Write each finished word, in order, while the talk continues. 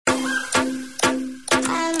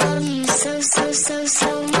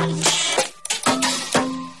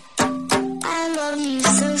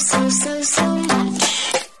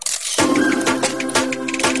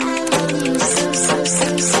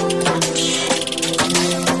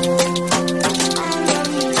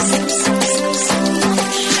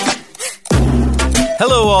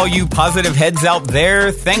all you positive heads out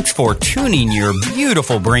there. Thanks for tuning your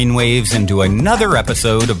beautiful brainwaves into another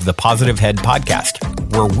episode of the Positive Head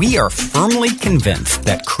Podcast, where we are firmly convinced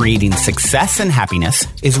that creating success and happiness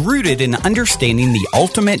is rooted in understanding the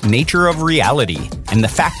ultimate nature of reality and the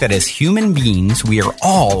fact that as human beings, we are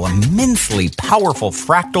all immensely powerful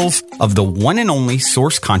fractals of the one and only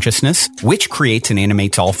source consciousness, which creates and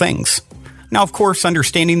animates all things. Now, of course,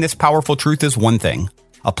 understanding this powerful truth is one thing.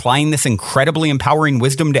 Applying this incredibly empowering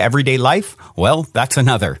wisdom to everyday life, well, that's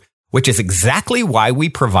another, which is exactly why we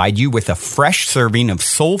provide you with a fresh serving of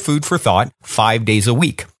soul food for thought 5 days a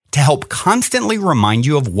week to help constantly remind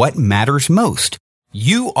you of what matters most.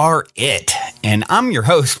 You are it. And I'm your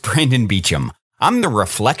host, Brandon Beecham. I'm the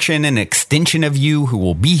reflection and extension of you who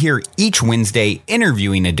will be here each Wednesday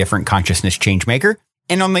interviewing a different consciousness changemaker,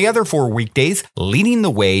 and on the other 4 weekdays, leading the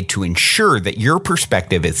way to ensure that your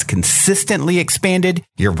perspective is consistently expanded,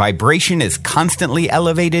 your vibration is constantly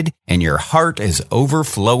elevated, and your heart is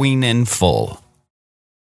overflowing and full.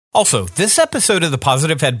 Also, this episode of the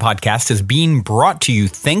Positive Head Podcast is being brought to you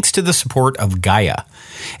thanks to the support of Gaia.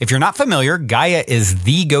 If you're not familiar, Gaia is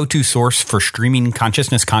the go-to source for streaming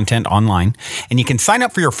consciousness content online, and you can sign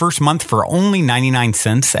up for your first month for only 99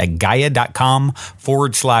 cents at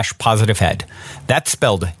gaia.com/positivehead. That's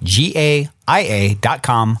spelled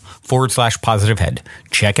GAIA.com/positivehead.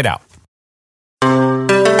 Check it out.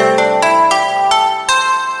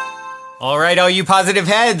 All right, all you positive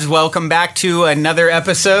heads, welcome back to another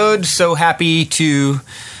episode. So happy to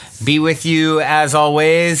be with you as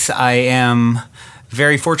always. I am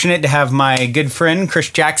very fortunate to have my good friend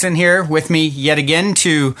Chris Jackson here with me yet again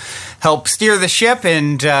to help steer the ship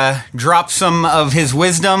and drop some of his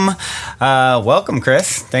wisdom. Welcome,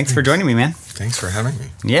 Chris. Thanks for joining me, man. Thanks for having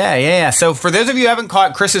me. Yeah. So for those of you who haven't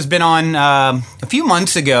caught, Chris has been on a few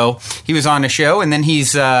months ago. He was on a show, and then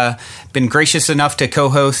he's been gracious enough to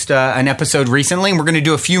co-host an episode recently. And we're going to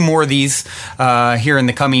do a few more of these here in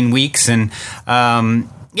the coming weeks. And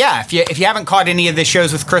if you haven't caught any of the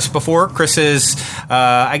shows with Chris before, Chris is,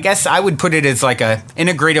 I guess I would put it as like a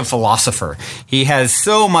integrative philosopher. He has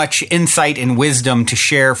so much insight and wisdom to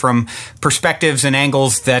share from perspectives and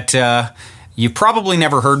angles that you've probably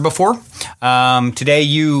never heard before. Today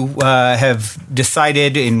you have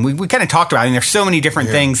decided, and we kind of talked about it, and there's so many different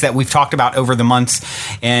things that we've talked about over the months,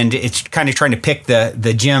 and it's kind of trying to pick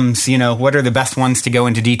the gems, what are the best ones to go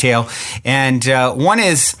into detail. And one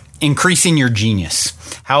is increasing your genius,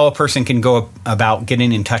 how a person can go about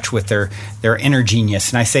getting in touch with their inner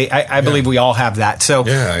genius. And I believe we all have that. So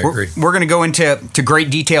I agree. We're going to go into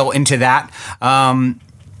great detail into that.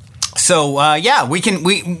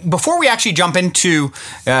 Before we actually jump into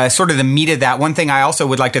sort of the meat of that, one thing I also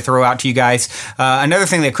would like to throw out to you guys, another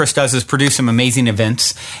thing that Chris does is produce some amazing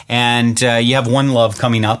events, and you have One Love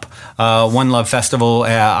coming up, One Love Festival,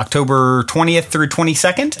 October 20th through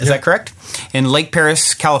 22nd, is that correct? In Lake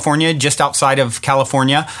Paris, California, just outside of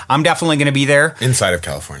California. I'm definitely going to be there. Inside of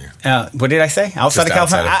California. What did I say? Outside of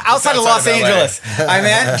California? Outside of Los Angeles. I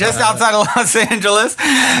meant just outside of Los Angeles.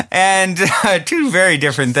 And two very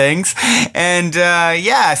different things. And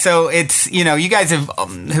so it's, you guys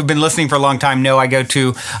who've been listening for a long time know I go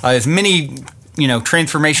to as many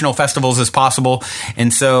transformational festivals as possible.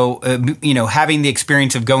 And so, having the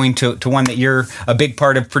experience of going to one that you're a big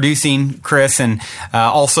part of producing, Chris, and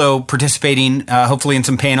also participating, hopefully in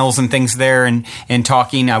some panels and things there and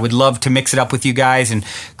talking, I would love to mix it up with you guys. And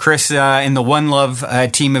Chris and the One Love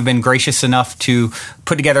team have been gracious enough to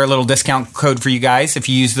put together a little discount code for you guys. If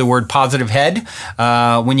you use the word Positive Head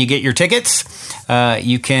when you get your tickets,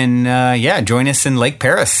 you can join us in Lake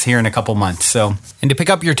Paris here in a couple months. So, and to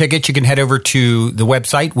pick up your tickets, you can head over to the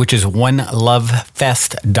website, which is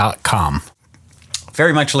onelovefest.com.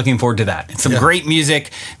 Very much looking forward to that. It's some great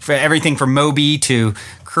music, for everything from Moby to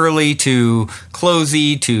Curly to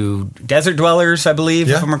Closey to Desert Dwellers, I believe,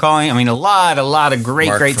 if I'm recalling. I mean, a lot of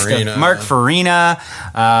great stuff. Mark Farina,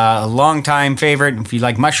 a longtime favorite, if you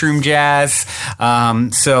like mushroom jazz.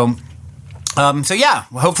 Hopefully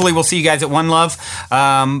we'll see you guys at One Love.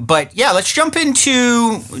 Let's jump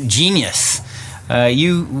into genius.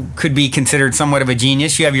 You could be considered somewhat of a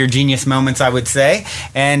genius. You have your genius moments, I would say.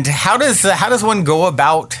 And how does one go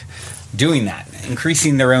about doing that,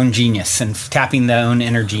 increasing their own genius and tapping their own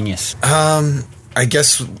inner genius? I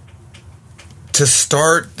guess to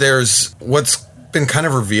start, there's what's been kind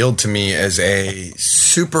of revealed to me as a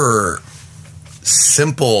super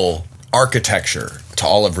simple architecture to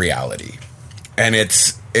all of reality. And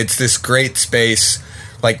it's this great space.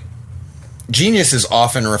 Like, genius is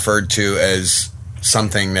often referred to as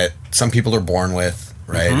something that some people are born with,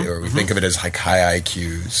 right? Or we think of it as like high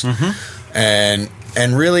IQs.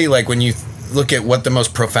 And really, like, when you look at what the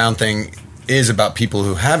most profound thing is about people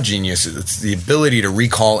who have genius, it's the ability to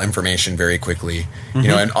recall information very quickly,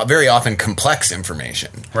 and very often complex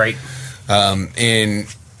information. Right. In,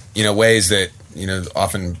 ways that,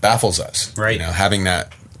 often baffles us. Right. Having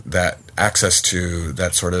that access to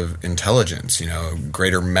that sort of intelligence,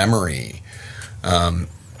 greater memory. In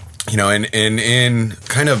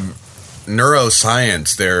kind of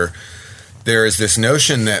neuroscience, there is this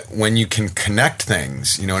notion that when you can connect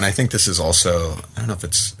things, and I think this is also, I don't know if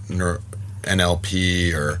it's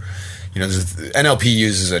NLP or, NLP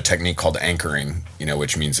uses a technique called anchoring,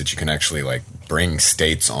 which means that you can actually like bring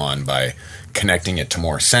states on by connecting it to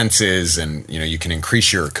more senses, and, you can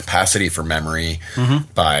increase your capacity for memory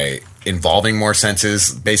by involving more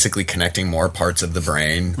senses, basically connecting more parts of the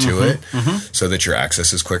brain to it so that your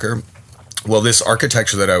access is quicker. Well, this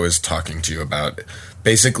architecture that I was talking to you about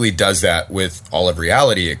basically does that with all of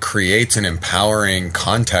reality. It creates an empowering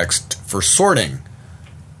context for sorting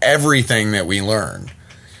everything that we learn,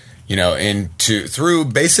 through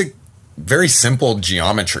basic, very simple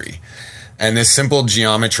geometry. And this simple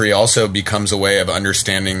geometry also becomes a way of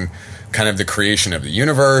understanding kind of the creation of the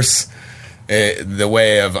universe, the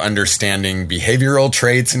way of understanding behavioral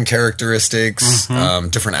traits and characteristics,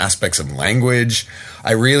 different aspects of language.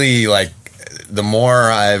 I really the more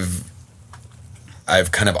I've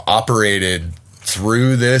kind of operated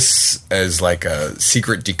through this as like a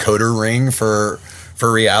secret decoder ring for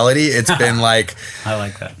reality. It's been like, I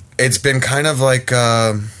like that. It's been kind of like,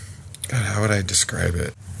 God, how would I describe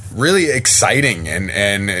it? Really exciting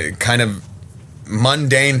and kind of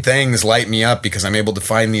mundane things light me up because I'm able to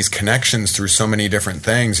find these connections through so many different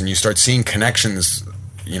things, and you start seeing connections,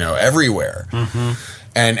 everywhere.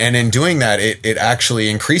 And in doing that, it actually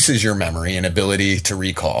increases your memory and ability to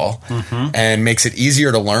recall, and makes it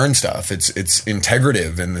easier to learn stuff. It's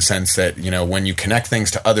integrative in the sense that, when you connect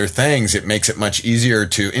things to other things, it makes it much easier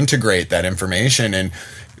to integrate that information and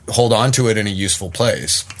hold on to it in a useful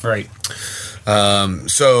place. Right.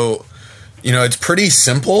 So, it's pretty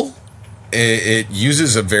simple. It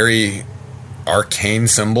uses a very arcane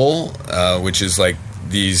symbol, which is like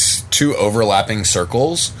these two overlapping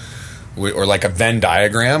circles, or like a Venn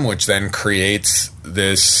diagram, which then creates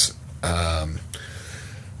this kind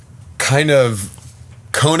of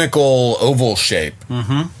conical oval shape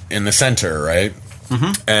in the center, right?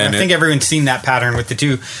 And I think everyone's seen that pattern with the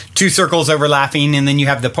two circles overlapping, and then you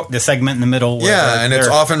have the segment in the middle. Yeah, and it's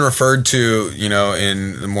often referred to,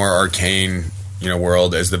 in the more arcane,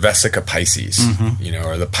 world as the Vesica piscis,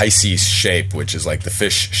 or the piscis shape, which is like the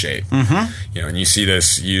fish shape. And you see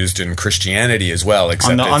this used in Christianity as well,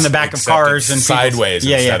 except on the back of cars and sideways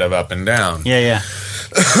instead of up and down. Yeah.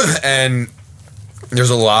 And there's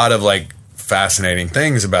a lot of fascinating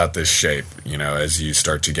things about this shape, as you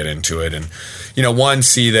start to get into it. And, one,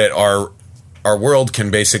 see that our world can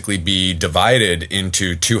basically be divided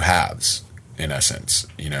into two halves, in essence,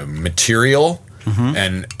 material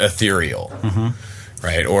and ethereal,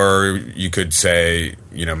 right? Or you could say,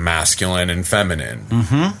 masculine and feminine.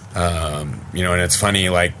 And it's funny,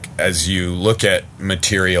 as you look at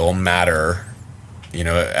material matter,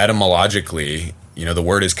 etymologically, the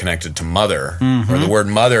word is connected to mother, or the word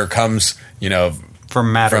mother comes,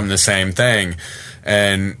 from matter, from the same thing.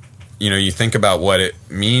 And, you think about what it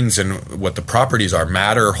means and what the properties are.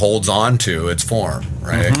 Matter holds on to its form,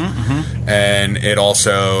 right? And it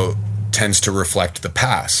also tends to reflect the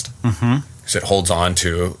past, because it holds on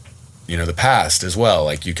to, the past as well.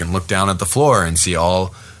 Like you can look down at the floor and see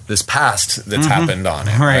all this past that's happened on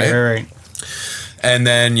it, right? And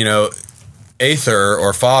then, aether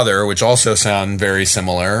or father, which also sound very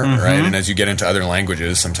similar, right? And as you get into other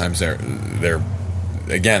languages, sometimes they're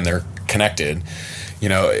connected.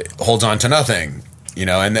 It holds on to nothing,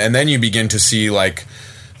 and then you begin to see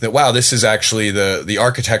that, wow, this is actually the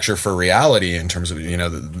architecture for reality in terms of,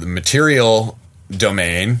 the material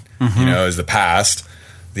domain, is the past.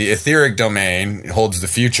 The etheric domain holds the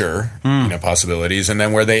future, possibilities. And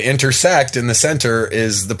then where they intersect in the center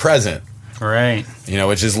is the present. Right.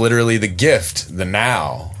 Which is literally the gift, the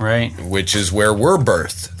now. Right. Which is where we're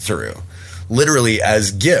birthed through, literally as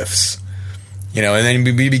gifts. And then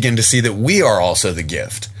we begin to see that we are also the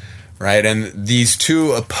gift. Right. And these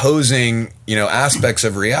two opposing, aspects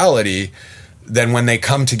of reality, then when they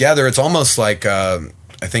come together, it's almost like, I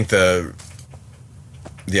think the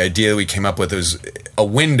the idea we came up with is a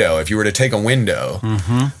window. If you were to take a window,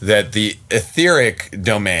 that the etheric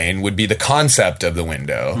domain would be the concept of the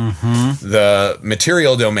window. The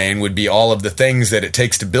material domain would be all of the things that it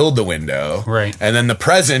takes to build the window. Right. And then the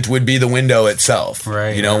present would be the window itself.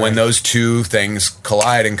 Right. You know, when those two things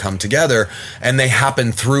collide and come together, and they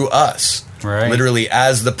happen through us. Right. Literally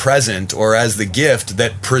as the present or as the gift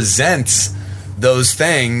that presents those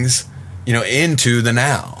things, you know, into the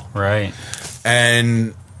now. Right.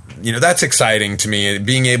 And, you know, that's exciting to me,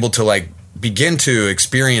 being able to like begin to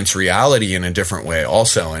experience reality in a different way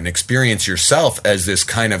also, and experience yourself as this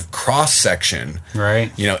kind of cross section,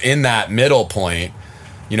 right? You know, in that middle point,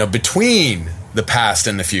 you know, between the past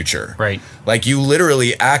and the future. Right. Like you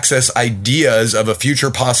literally access ideas of a future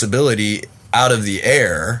possibility out of the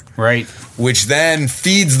air. Right. Which then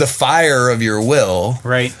feeds the fire of your will.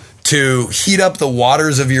 Right. To heat up the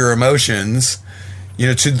waters of your emotions, you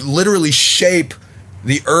know, to literally shape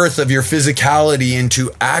the earth of your physicality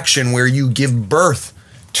into action where you give birth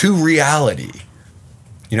to reality,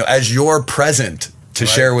 you know, as your present to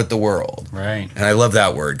share with the world. Right. And I love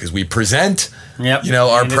that word because we present, yep. you know,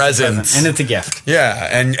 our and presence. And it's a gift. Yeah.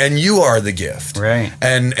 And you are the gift. Right.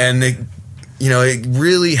 And it, you know, it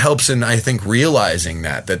really helps in, I think, realizing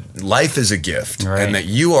that life is a gift, right. and that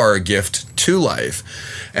you are a gift to life,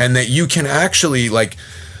 and that you can actually, like,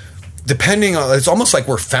 depending on, it's almost like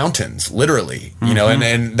we're fountains, literally, you know,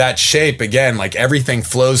 and that shape, again, like everything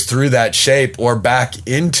flows through that shape or back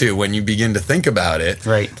into, when you begin to think about it,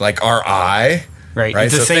 right. Like our eye. Right. Right.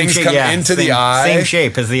 It's so the same things shape, come into the eye. Same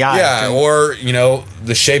shape as the eye. Yeah. Or, you know,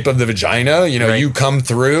 the shape of the vagina, you know, right. you come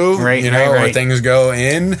through, right, you know, right. or things go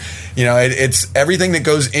in, you know, it's everything that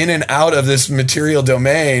goes in and out of this material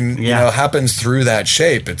domain, you know, happens through that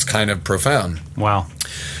shape. It's kind of profound. Wow.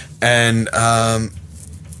 And,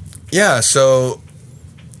 so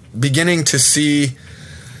beginning to see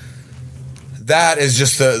that as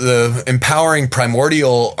just the empowering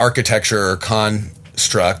primordial architecture or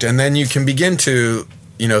construct, and then you can begin to,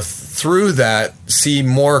 you know, through that see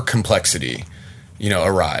more complexity, you know,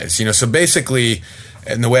 arise. You know, so basically,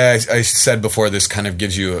 and the way I said before, this kind of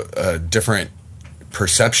gives you a different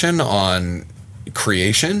perception on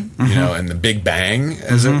creation, you know, and the Big Bang,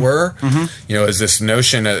 as it were. You know, is this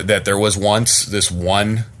notion that there was once this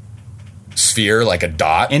one sphere, like a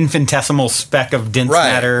dot, infinitesimal speck of dense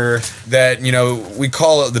matter, that, you know, we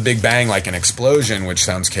call it the Big Bang, like an explosion, which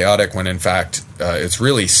sounds chaotic, when in fact it's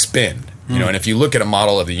really spin. You know, and if you look at a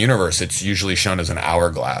model of the universe, it's usually shown as an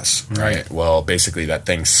hourglass, right? Well, basically that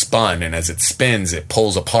thing spun, and as it spins, it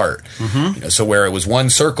pulls apart. You know, so where it was one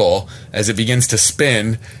circle, as it begins to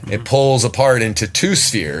spin, it pulls apart into two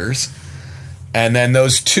spheres, and then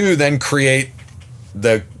those two then create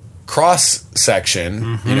the cross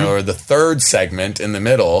section, you know, or the third segment in the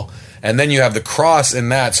middle, and then you have the cross in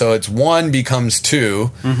that, so it's one becomes two,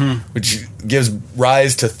 which gives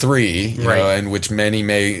rise to three, you know, and which many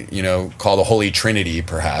may, you know, call the Holy Trinity,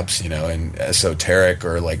 perhaps, you know, in esoteric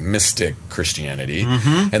or like mystic Christianity.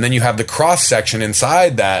 And then you have the cross section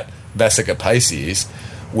inside that Vesica Piscis,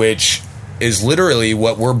 which is literally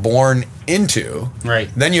what we're born into. Right.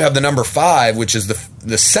 Then you have the number 5, which is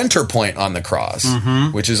the center point on the cross,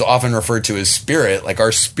 which is often referred to as spirit. Like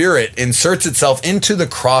our spirit inserts itself into the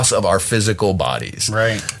cross of our physical bodies.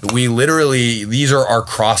 Right. We literally, these are our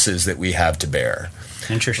crosses that we have to bear.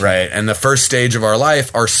 Interesting. Right. And the first stage of our life,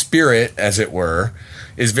 our spirit, as it were,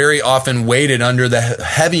 is very often weighted under the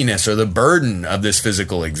heaviness or the burden of this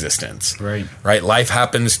physical existence. Right. Right. Life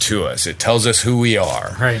happens to us. It tells us who we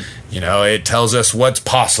are. Right. You know, it tells us what's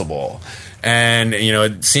possible. And, you know,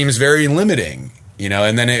 it seems very limiting, you know,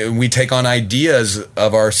 and then we take on ideas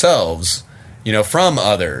of ourselves, you know, from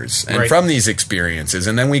others and from these experiences.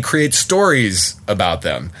 And then we create stories about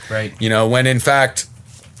them. Right. You know, when in fact,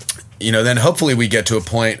 you know, then hopefully we get to a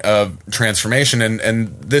point of transformation, and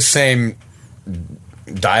this same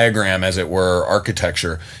diagram, as it were,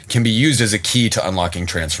 architecture, can be used as a key to unlocking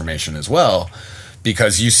transformation as well,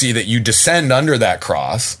 because you see that you descend under that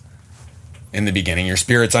cross in the beginning, your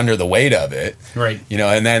spirit's under the weight of it, right? You know,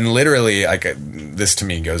 and then literally, like, this to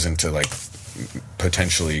me goes into like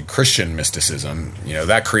potentially Christian mysticism. You know,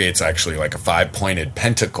 that creates actually like a 5-pointed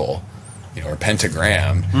pentacle, you know, or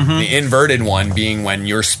pentagram. The inverted one being when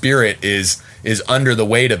your spirit is under the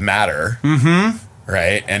weight of matter.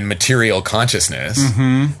 Right, and material consciousness,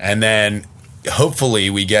 and then hopefully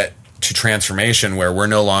we get to transformation where we're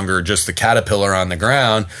no longer just the caterpillar on the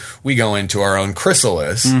ground. We go into our own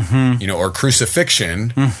chrysalis, you know, or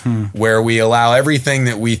crucifixion, where we allow everything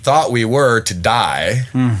that we thought we were to die,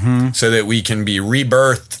 so that we can be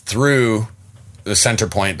rebirthed through the center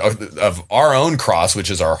point of our own cross, which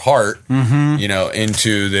is our heart,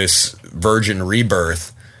 into this virgin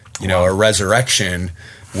rebirth, a resurrection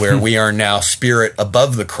where we are now spirit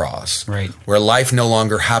above the cross, right? Where life no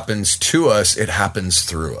longer happens to us, it happens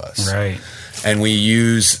through us, right? And we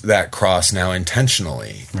use that cross now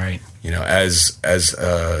intentionally, right? As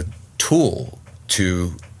a tool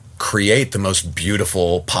to create the most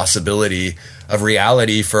beautiful possibility of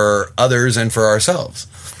reality for others and for ourselves.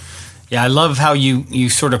 Yeah, I love how you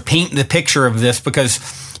sort of paint the picture of this because,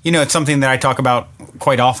 it's something that I talk about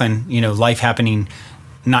quite often, life happening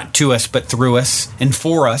not to us, but through us and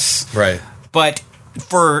for us. Right. But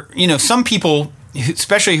for, some people,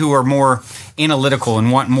 especially who are more analytical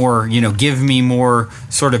and want more, give me more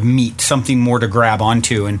sort of meat, something more to grab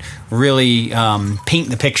onto and really paint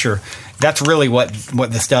the picture. That's really what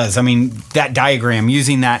this does. I mean, that diagram,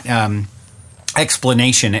 using that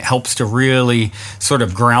explanation, it helps to really sort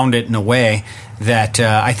of ground it in a way that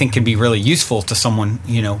I think can be really useful to someone,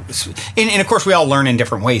 and of course we all learn in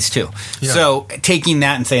different ways too. Yeah. So taking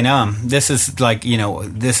that and saying, this is like,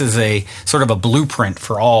 this is a sort of a blueprint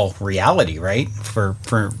for all reality, right? For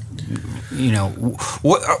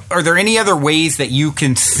what are there any other ways that you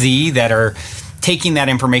can see that are taking that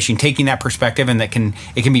information, taking that perspective, and it can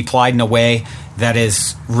be applied in a way that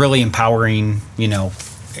is really empowering,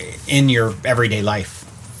 in your everyday life?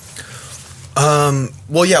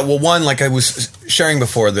 One, like I was sharing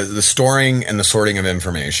before, the storing and the sorting of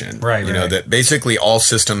information, right? That basically all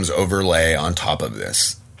systems overlay on top of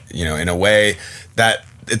this, in a way that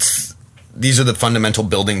these are the fundamental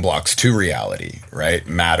building blocks to reality, right?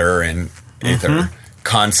 Matter and ether,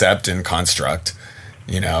 concept and construct,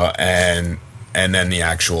 and then the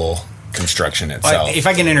actual construction itself. If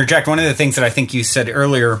I can interject, one of the things that I think you said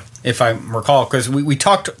earlier, if I recall, because we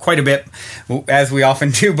talked quite a bit, as we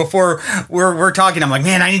often do before we're talking, I'm like,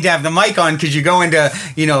 man, I need to have the mic on because you go into,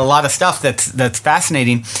 a lot of stuff that's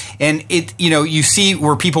fascinating. And you see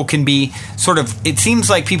where people can be it seems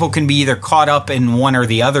like people can be either caught up in one or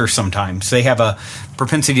the other sometimes. They have a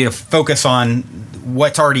propensity to focus on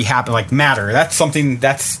what's already happened, like matter. That's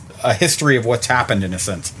a history of what's happened in a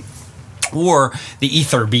sense. Or the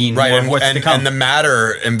ether being right, more what's to come. And the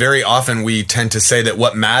matter, and very often we tend to say that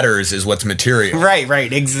what matters is what's material.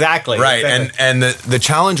 Right, exactly. Right, exactly. and the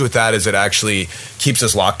challenge with that is it actually keeps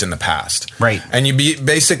us locked in the past. Right. And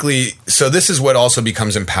so this is what also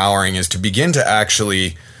becomes empowering, is to begin to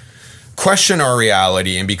actually question our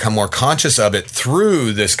reality and become more conscious of it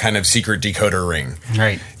through this kind of secret decoder ring.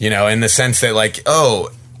 Right. In the sense that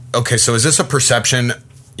so is this a perception,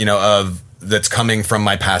 of that's coming from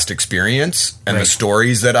my past experience and the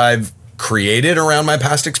stories that I've created around my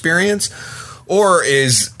past experience? Or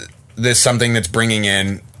is this something that's bringing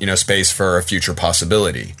in, space for a future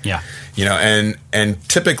possibility? Yeah. And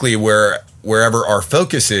typically wherever our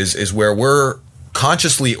focus is where we're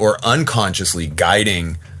consciously or unconsciously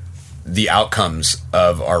guiding the outcomes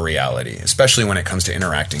of our reality, especially when it comes to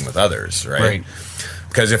interacting with others, right?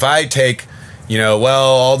 Because if I take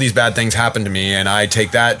all these bad things happen to me, and I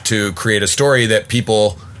take that to create a story that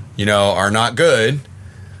people, are not good,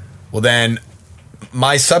 well, then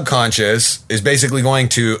my subconscious is basically going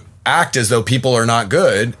to act as though people are not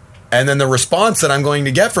good, and then the response that I'm going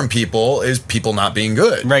to get from people is people not being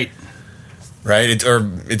good. Right?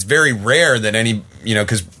 It's very rare that any,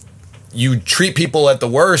 because you treat people at the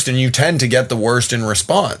worst, and you tend to get the worst in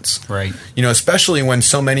response. Right. Especially when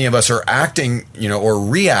so many of us are acting, or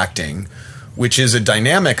reacting, which is a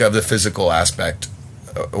dynamic of the physical aspect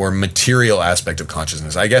or material aspect of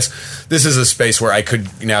consciousness. I guess this is a space where I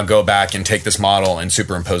could now go back and take this model and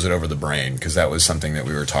superimpose it over the brain, because that was something that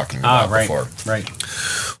we were talking about before. Right.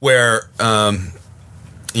 Where,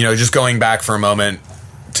 just going back for a moment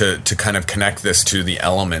to kind of connect this to the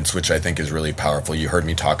elements, which I think is really powerful. You heard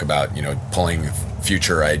me talk about, pulling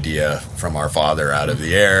future idea from our father out of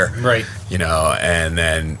the air. Right. And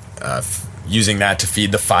then using that to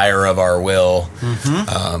feed the fire of our will,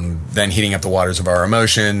 then heating up the waters of our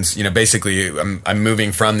emotions. Basically, I'm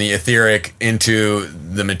moving from the etheric into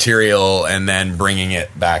the material, and then bringing it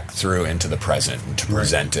back through into the present and to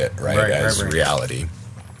present it as reality.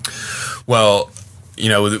 Well,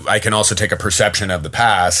 I can also take a perception of the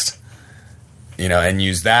past, and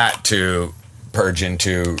use that to purge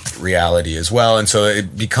into reality as well. And so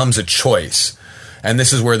it becomes a choice. And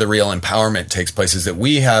this is where the real empowerment takes place, is that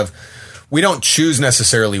we don't choose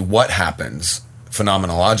necessarily what happens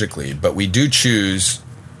phenomenologically, but we do choose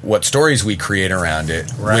what stories we create around it,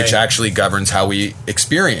 which actually governs how we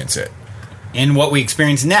experience it. And what we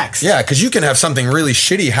experience next. Yeah, because you can have something really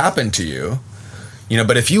shitty happen to you,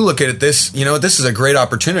 but if you look at this, this is a great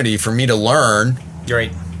opportunity for me to learn.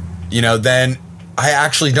 Right. Then I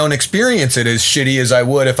actually don't experience it as shitty as I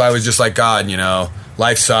would if I was just like, God,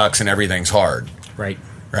 life sucks and everything's hard. Right.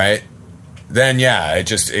 Right? Then, yeah,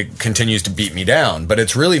 it continues to beat me down. But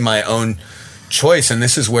it's really my own choice. And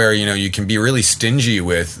this is where, you can be really stingy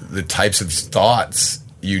with the types of thoughts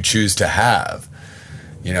you choose to have.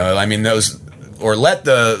 Or let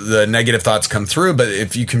the negative thoughts come through. But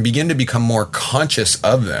if you can begin to become more conscious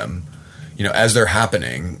of them, as they're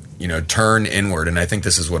happening, turn inward. And I think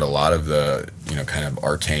this is what a lot of the, kind of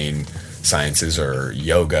arcane sciences or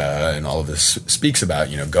yoga and all of this speaks about,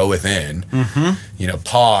 go within,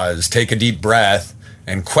 pause, take a deep breath,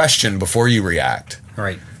 and question before you react.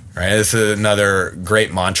 Right. Right. This is another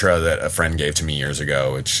great mantra that a friend gave to me years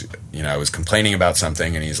ago, which, I was complaining about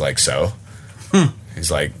something and he's like, so?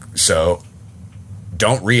 He's like, so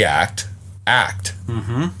don't react, act.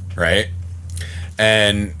 Right.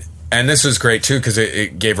 And this was great too, because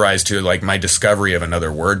it gave rise to like my discovery of another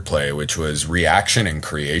wordplay, which was reaction and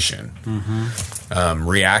creation.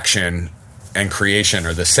 Reaction and creation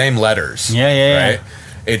are the same letters. Yeah. Right?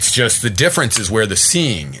 It's just the difference is where the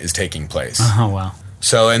seeing is taking place. Oh, wow.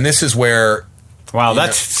 So, and this is where... Wow,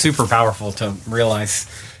 that's super powerful to realize.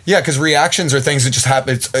 Yeah, because reactions are things that just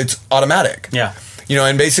happen. It's automatic. Yeah.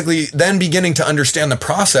 And basically then beginning to understand the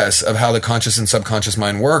process of how the conscious and subconscious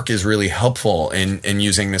mind work is really helpful in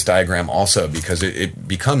using this diagram also, because it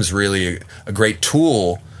becomes really a great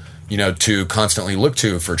tool, to constantly look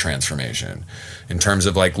to for transformation in terms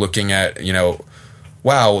of like looking at,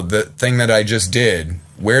 wow, the thing that I just did,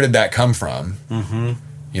 where did that come from?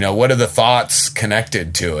 What are the thoughts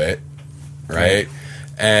connected to it? Right.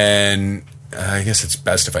 And I guess it's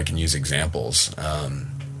best if I can use examples.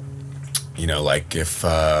 Like if,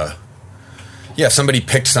 somebody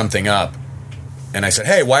picked something up and I said,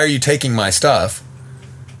 hey, why are you taking my stuff?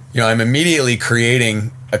 I'm immediately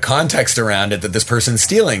creating a context around it that this person's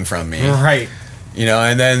stealing from me. Right.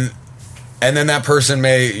 And then that person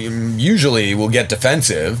usually will get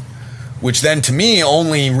defensive, which then to me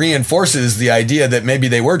only reinforces the idea that maybe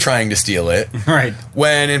they were trying to steal it. Right.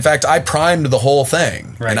 When in fact I primed the whole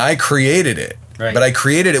thing and I created it. Right. But I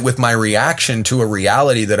created it with my reaction to a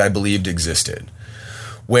reality that I believed existed,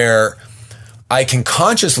 where I can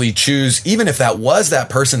consciously choose, even if that was that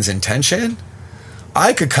person's intention,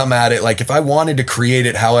 I could come at it like if I wanted to create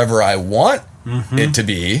it however I want it to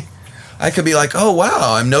be, I could be like, oh,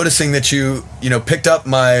 wow, I'm noticing that you picked up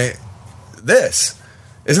this.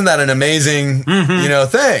 Isn't that an amazing,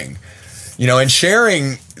 thing? And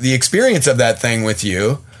sharing the experience of that thing with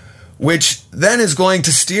you, which then is going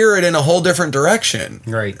to steer it in a whole different direction.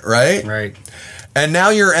 Right. Right. And now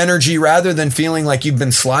your energy, rather than feeling like you've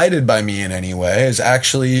been slighted by me in any way, is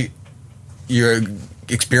actually you're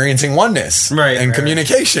experiencing oneness and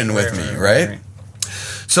communication with me, right?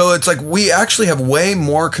 So it's like we actually have way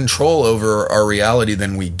more control over our reality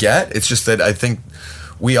than we get. It's just that I think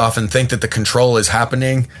we often think that the control is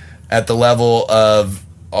happening at the level of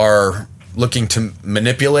our looking to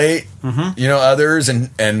manipulate, others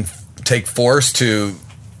and take force to,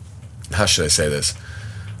 how should I say this,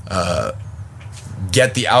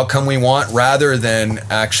 get the outcome we want, rather than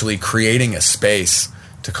actually creating a space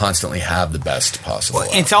to constantly have the best possible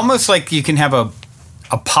outcome. It's almost like you can have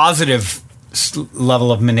a positive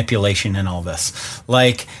level of manipulation in all this.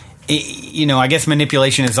 Like, I guess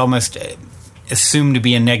manipulation is almost assumed to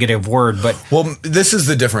be a negative word, but... Well, this is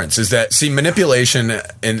the difference, is that, manipulation,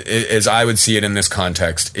 as I would see it in this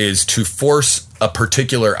context, is to force a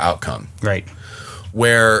particular outcome. Right.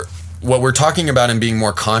 Where what we're talking about in being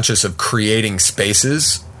more conscious of creating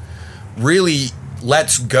spaces really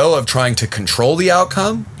lets go of trying to control the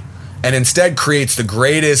outcome and instead creates the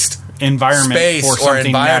greatest environment space or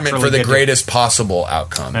environment for the greatest possible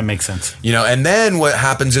outcome. That makes sense. And then what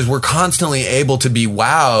happens is we're constantly able to be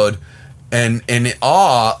wowed and in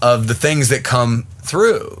awe of the things that come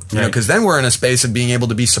through, because then we're in a space of being able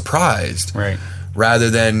to be surprised, rather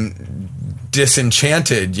than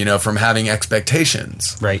disenchanted, from having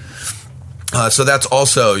expectations. Right. So that's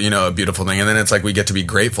also, a beautiful thing. And then it's like we get to be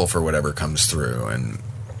grateful for whatever comes through. And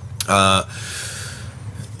I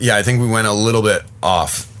think we went a little bit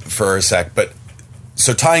off for a sec, but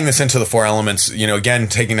so tying this into the four elements, again,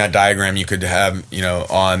 taking that diagram, you could have,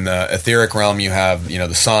 on the etheric realm, you have,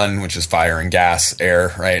 the sun, which is fire and gas,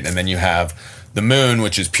 air, right? And then you have the moon,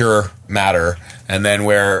 which is pure matter. And then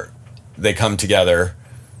where they come together,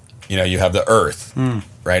 you have the earth,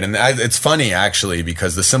 right? And it's funny, actually,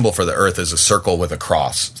 because the symbol for the earth is a circle with a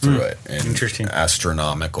cross through it. In Interesting.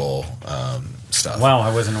 Astronomical stuff. Wow,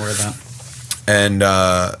 I wasn't aware of that. And,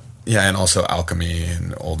 and also alchemy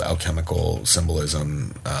and old alchemical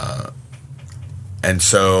symbolism. And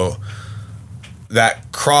so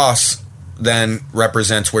that cross then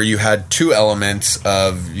represents where you had two elements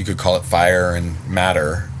of, you could call it fire and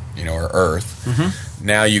matter, or earth. Mm-hmm.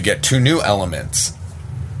 Now you get two new elements,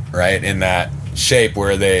 right, in that shape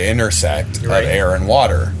where they intersect of air and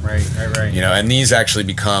water. Right. And these actually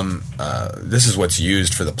become, this is what's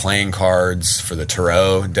used for the playing cards, for the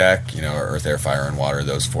tarot deck, earth, air, fire, and water,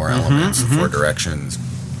 those four elements, four directions.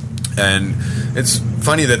 And it's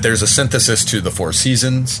funny that there's a synthesis to the four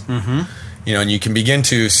seasons, and you can begin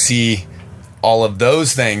to see all of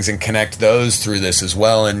those things and connect those through this as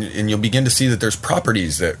well. And you'll begin to see that there's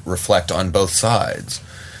properties that reflect on both sides,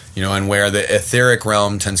 and where the etheric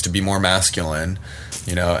realm tends to be more masculine,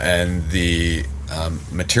 and the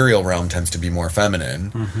material realm tends to be more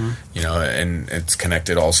feminine, and it's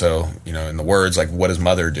connected also, in the words, like, what does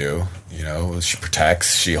mother do? She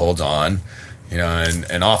protects, she holds on.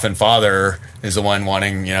 And often father is the one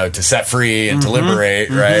wanting, to set free and to liberate,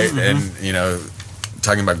 right? And,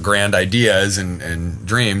 talking about grand ideas and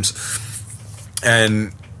dreams.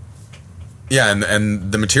 And,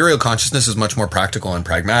 and the material consciousness is much more practical and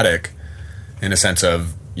pragmatic in a sense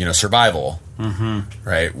of, survival,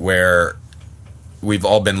 right? Where we've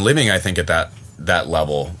all been living, I think, at that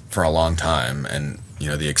level for a long time. And,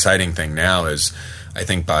 the exciting thing now is, I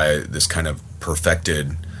think, by this kind of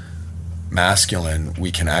perfected masculine, we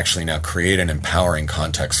can actually now create an empowering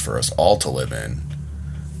context for us all to live in,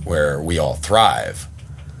 where we all thrive,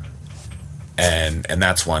 and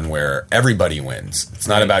that's one where everybody wins. It's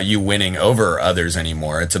not about you winning over others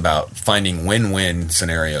anymore. It's about finding win-win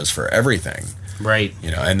scenarios for everything, right?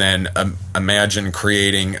 And then imagine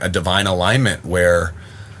creating a divine alignment where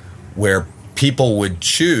people would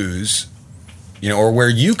choose, or where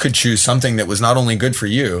you could choose something that was not only good for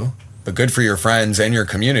you, but good for your friends and your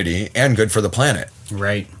community, and good for the planet.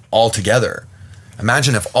 Right. All together.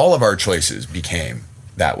 Imagine if all of our choices became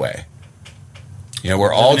that way.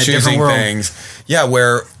 We're all choosing things. Yeah,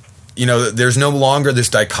 where, there's no longer this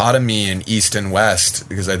dichotomy in East and West,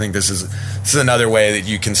 because I think this is another way that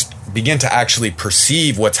you can begin to actually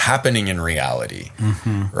perceive what's happening in reality.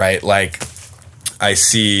 Right? Like, I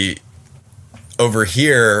see over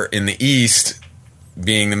here in the East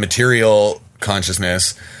being the material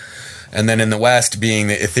consciousness, and then in the West being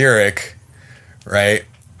the etheric, right?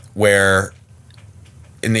 Where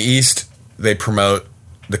in the East, they promote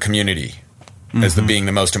the community as being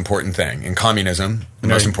the most important thing. In communism, the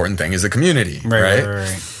most important thing is the community, right?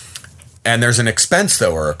 And there's an expense,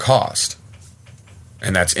 though, or a cost.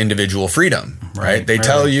 And that's individual freedom, right? They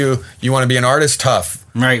tell you want to be an artist, tough.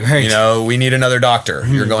 Right. We need another doctor.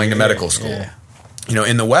 You're going to medical school. Yeah.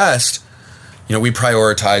 In the West, we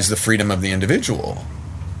prioritize the freedom of the individual.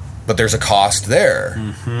 But there's a cost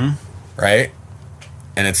there, right?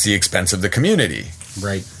 And it's the expense of the community.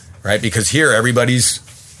 Right. Because here everybody's,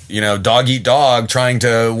 dog eat dog, trying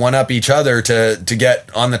to one-up each other to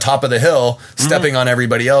get on the top of the hill, stepping on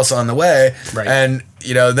everybody else on the way. Right. And,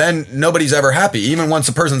 then nobody's ever happy. Even once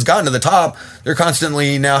a person's gotten to the top, they're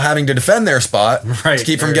constantly now having to defend their spot to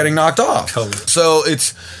keep from getting knocked off. Totally. So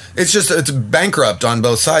it's bankrupt on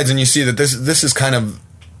both sides. And you see that this is kind of,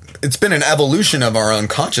 it's been an evolution of our own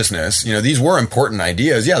consciousness. These were important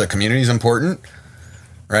ideas. Yeah, the community is important,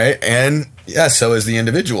 right? And so is the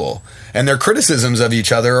individual. And their criticisms of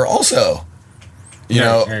each other are also,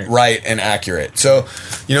 right and accurate. So,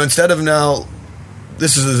 instead of now,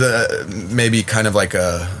 this is maybe kind of like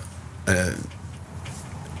a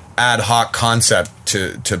ad hoc concept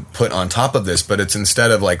to put on top of this, but it's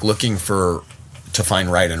instead of like looking to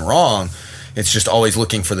find right and wrong, it's just always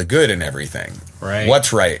looking for the good in everything. Right.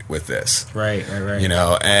 What's right with this? Right.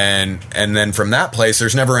 And then from that place,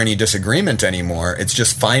 there's never any disagreement anymore. It's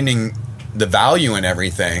just finding the value in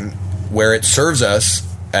everything where it serves us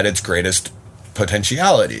at its greatest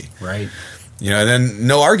potentiality. Right. And then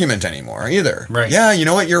no argument anymore either. Right. Yeah, you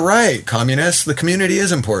know what? You're right. Communists, the community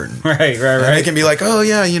is important. Right. And they can be like, oh,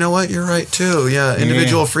 yeah, you know what? You're right, too. Yeah,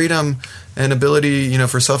 individual freedom and ability,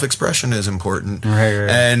 for self-expression is important. Right.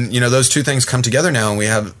 And, those two things come together now, and we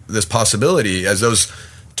have this possibility. As those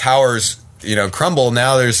towers, crumble,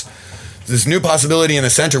 now there's this new possibility in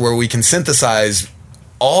the center where we can synthesize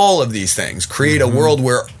all of these things, create a world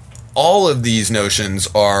where all of these notions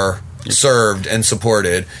are served and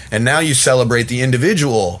supported. And now you celebrate the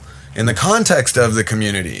individual in the context of the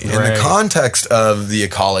community, in the context of the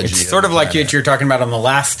ecology. It's sort of like you're talking about on the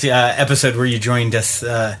last episode where you joined us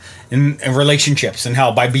in relationships, and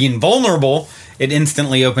how by being vulnerable, it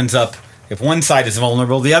instantly opens up. If one side is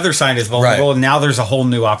vulnerable, the other side is vulnerable, and now there's a whole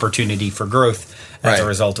new opportunity for growth as a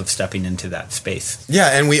result of stepping into that space.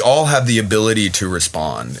 Yeah, and we all have the ability to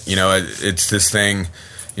respond. It's this thing,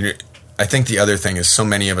 I think the other thing is so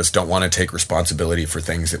many of us don't want to take responsibility for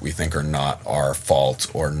things that we think are not our fault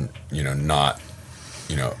or, not,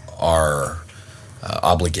 our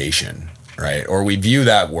obligation, right? Or we view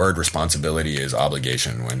that word responsibility as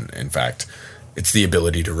obligation when, in fact, it's the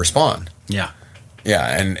ability to respond. Yeah.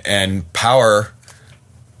 Yeah, and power,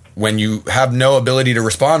 when you have no ability to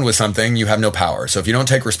respond with something, you have no power. So if you don't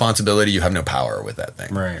take responsibility, you have no power with that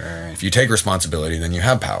thing. Right. If you take responsibility, then you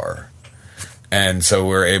have power. And so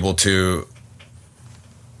we're able to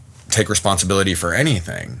take responsibility for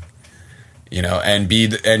anything, and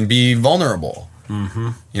be vulnerable. Mm-hmm.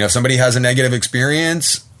 If somebody has a negative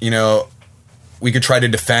experience, we could try to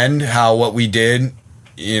defend how what we did,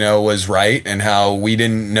 was right and how we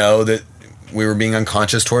didn't know that we were being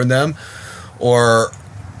unconscious toward them. Or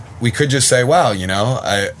we could just say, wow,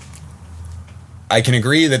 I can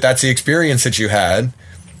agree that that's the experience that you had.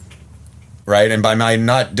 Right. And by my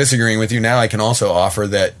not disagreeing with you now, I can also offer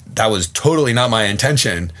that was totally not my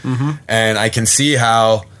intention. Mm-hmm. And I can see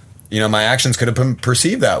how, my actions could have been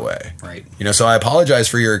perceived that way. Right. So I apologize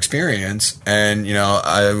for your experience. And,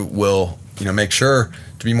 I will, make sure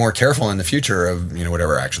to be more careful in the future of,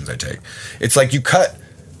 whatever actions I take. It's like you cut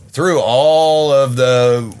through all of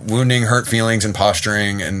the wounding, hurt feelings and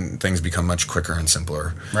posturing, and things become much quicker and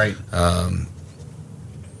simpler. Right.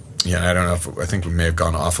 Yeah, I don't know I think we may have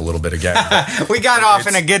gone off a little bit again. We got off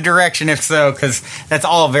in a good direction, if so, because that's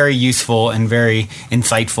all very useful and very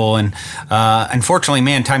insightful. And unfortunately,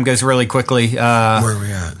 man, time goes really quickly. Where are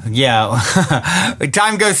we at? Yeah,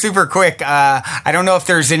 time goes super quick. I don't know if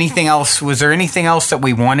there's anything else. Was there anything else that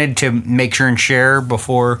we wanted to make sure and share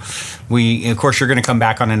before we? Of course, you're going to come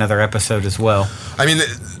back on another episode as well. I mean,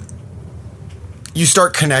 you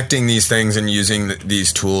start connecting these things and using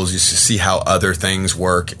these tools, you see how other things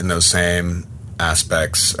work in those same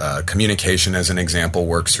aspects. Communication, as an example,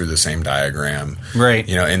 works through the same diagram. Right.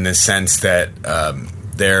 In the sense that I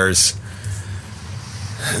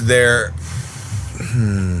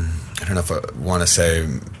don't know if I want to say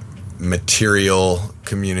material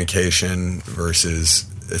communication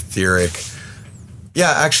versus etheric.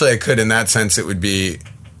 Yeah, actually I could. In that sense, it would be,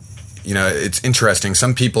 it's interesting.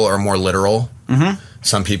 Some people are more literal. Mm-hmm.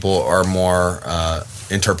 Some people are more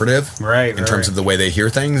interpretive, right, in terms of the way they hear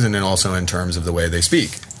things, and then also in terms of the way they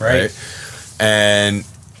speak, right? And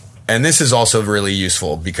this is also really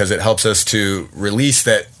useful because it helps us to release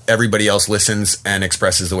that everybody else listens and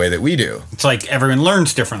expresses the way that we do. It's like everyone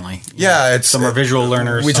learns differently. Yeah, some are visual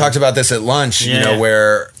learners. We talked about this at lunch,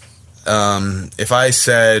 where if I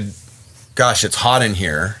said, "Gosh, it's hot in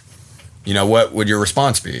here," what would your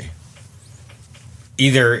response be?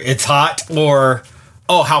 Either it's hot or,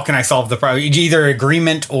 oh, how can I solve the problem? Either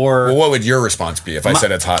agreement or... Well, what would your response be if I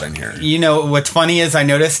said it's hot in here? What's funny is I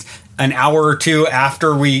noticed an hour or two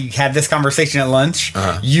after we had this conversation at lunch,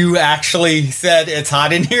 you actually said it's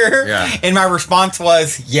hot in here. Yeah. And my response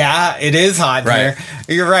was, yeah, it is hot in here.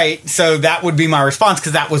 You're right. So that would be my response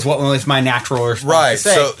because that was what was my natural response. Right. To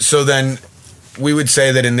say. So then we would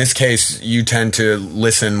say that in this case, you tend to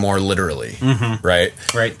listen more literally. Mm-hmm. Right?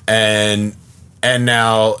 Right. And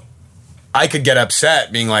now I could get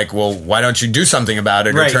upset being like, well, why don't you do something about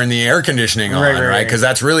it or turn the air conditioning on, right? Because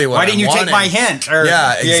that's really what Why didn't you take my hint?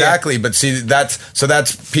 Yeah, exactly. Yeah. But see,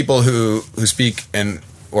 that's people who speak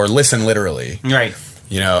or listen literally. Right.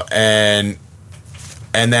 And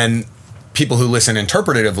then people who listen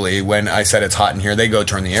interpretatively, when I said it's hot in here, they go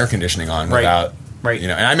turn the air conditioning on without,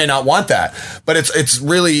 and I may not want that. But it's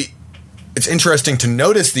really... It's interesting to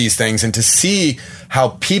notice these things and to see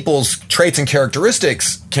how people's traits and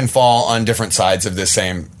characteristics can fall on different sides of this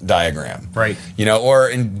same diagram. Right. Or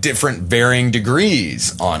in different varying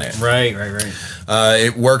degrees on it. Right.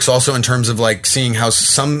 It works also in terms of like seeing how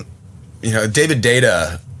some, David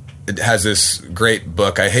Data has this great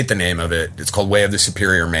book. I hate the name of it. It's called Way of the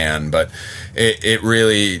Superior Man, but it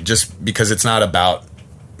really, just because it's not about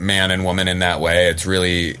man and woman in that way, it's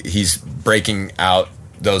really, he's breaking out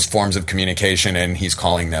those forms of communication and he's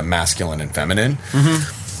calling them masculine and feminine.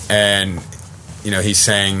 Mm-hmm. And, he's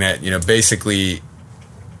saying that, basically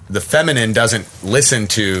the feminine doesn't listen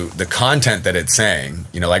to the content that it's saying.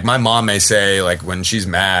 Like my mom may say, like when she's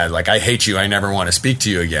mad, like, I hate you, I never want to speak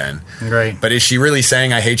to you again. Right. But is she really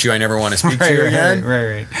saying, I hate you, I never want to speak to you again?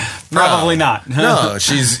 Right. Probably not. No,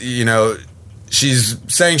 she's, she's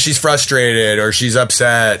saying she's frustrated or she's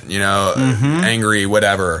upset, angry,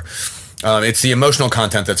 whatever. It's the emotional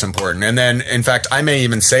content that's important. And then, in fact, I may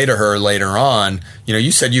even say to her later on,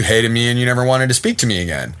 you said you hated me and you never wanted to speak to me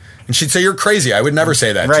again. And she'd say, you're crazy. I would never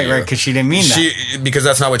say that to you. Right, because she didn't mean that. Because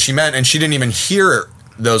that's not what she meant. And she didn't even hear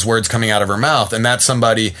those words coming out of her mouth. And that's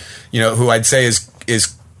somebody, who I'd say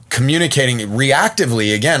is communicating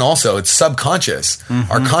reactively. Again, also, it's subconscious.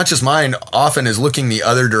 Our conscious mind often is looking the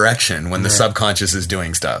other direction when the subconscious is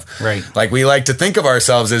doing stuff. Right. Like, we like to think of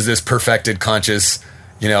ourselves as this perfected conscious,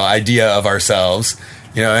 idea of ourselves,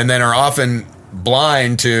 and then are often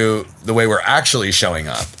blind to the way we're actually showing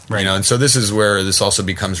up. Right. And so this is where this also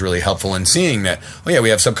becomes really helpful in seeing that, we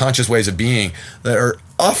have subconscious ways of being that are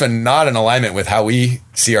often not in alignment with how we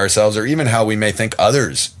see ourselves or even how we may think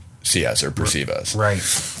others see us or perceive us. Right.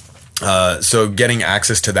 So getting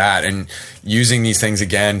access to that and using these things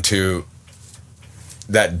again to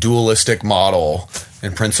that dualistic model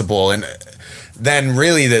and principle, and then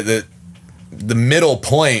really the middle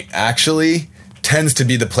point actually tends to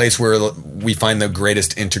be the place where we find the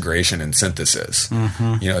greatest integration and synthesis.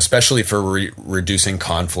 Especially for reducing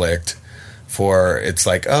conflict. For it's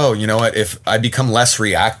like, oh, you know what? If I become less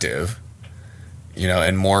reactive,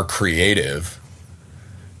 and more creative.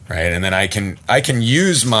 Right, and then I can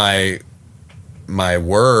use my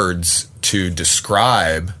words to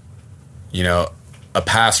describe, a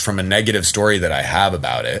past from a negative story that I have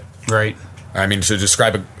about it. Right. I mean, to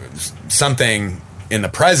describe something in the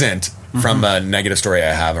present from a negative story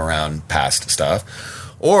I have around past stuff,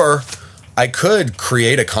 or I could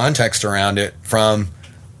create a context around it from,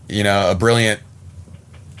 a brilliant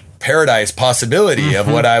paradise possibility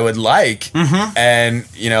of what I would like, and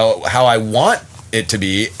how I want it to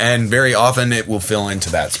be, and very often it will fill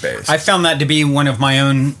into that space. I found that to be one of my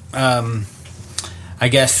own,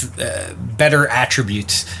 better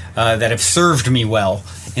attributes that have served me well,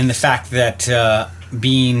 in the fact that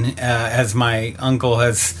being, as my uncle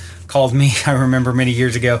has called me, I remember many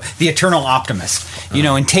years ago, the eternal optimist,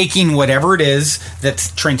 and taking whatever it is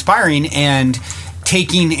that's transpiring and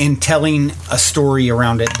taking and telling a story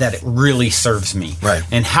around it that it really serves me, right,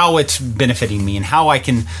 and how it's benefiting me, and how I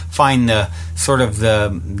can find the sort of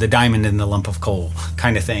the diamond in the lump of coal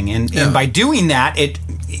kind of thing, and by doing that, it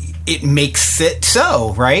makes it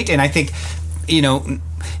so, right. And I think,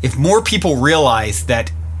 if more people realize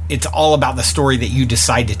that it's all about the story that you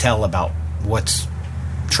decide to tell about what's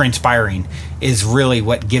transpiring is really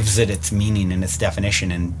what gives it its meaning and its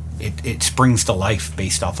definition, and it springs to life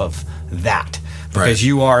based off of that. Because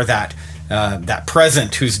you are that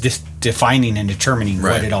present who's defining and determining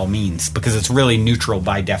what it all means. Because it's really neutral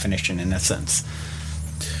by definition, in a sense.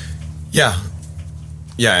 Yeah,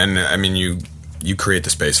 and I mean, you create the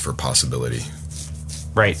space for possibility,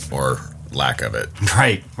 right, or lack of it.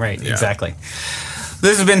 Right, exactly.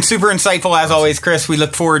 This has been super insightful as always, Chris. We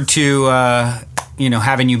look forward to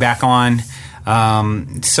having you back on.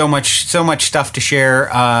 So much stuff to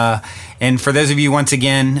share. And for those of you, once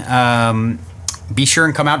again, be sure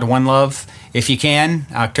and come out to One Love if you can,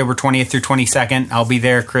 October 20th through 22nd. I'll be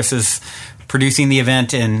there. Chris is producing the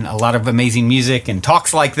event, and a lot of amazing music and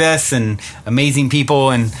talks like this, and amazing people,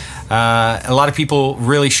 and a lot of people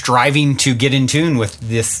really striving to get in tune with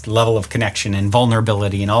this level of connection and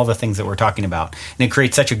vulnerability and all the things that we're talking about. And it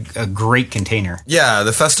creates such a great container. Yeah,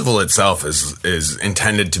 the festival itself is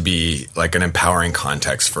intended to be like an empowering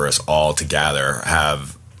context for us all to gather,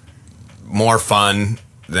 have more fun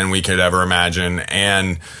than we could ever imagine,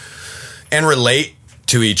 and relate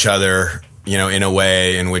to each other, in a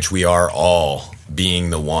way in which we are all being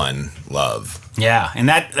the one love. Yeah, and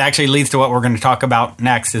that actually leads to what we're going to talk about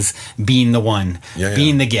next, is being the one,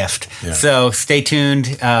 being the gift. Yeah. So stay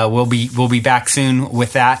tuned. We'll be back soon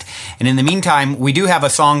with that. And in the meantime, we do have a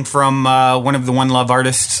song from one of the One Love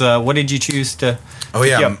artists. What did you choose to? Oh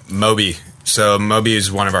yeah, Moby. So Moby is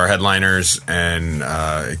one of our headliners, and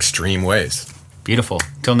Extreme Ways. Beautiful.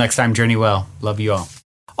 Till next time, journey well. Love you all.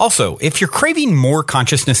 Also, if you're craving more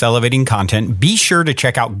consciousness elevating content, be sure to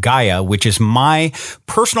check out Gaia, which is my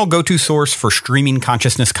personal go-to source for streaming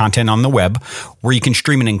consciousness content on the web, where you can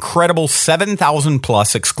stream an incredible 7,000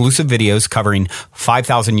 plus exclusive videos covering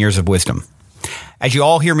 5,000 years of wisdom. As you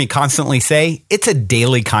all hear me constantly say, it's a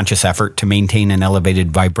daily conscious effort to maintain an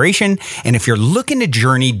elevated vibration. And if you're looking to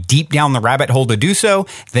journey deep down the rabbit hole to do so,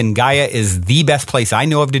 then Gaia is the best place I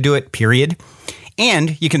know of to do it, period.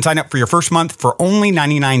 And you can sign up for your first month for only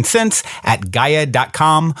 99 cents at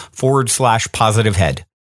gaia.com/positivehead.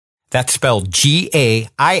 That's spelled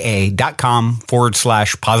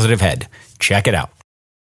GAIA.com/positivehead. Check it out.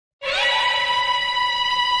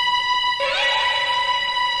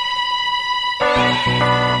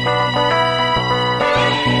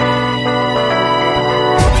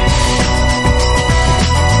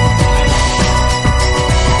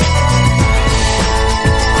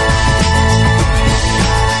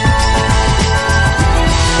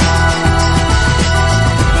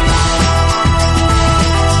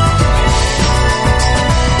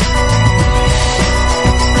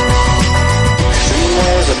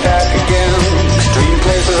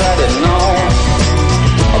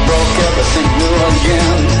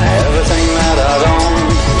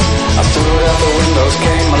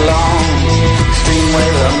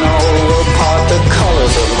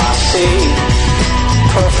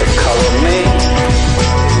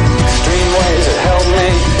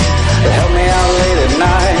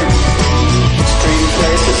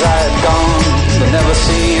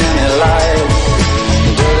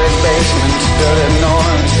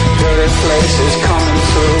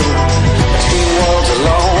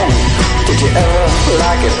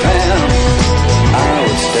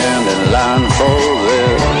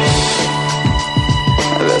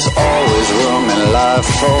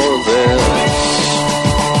 for them.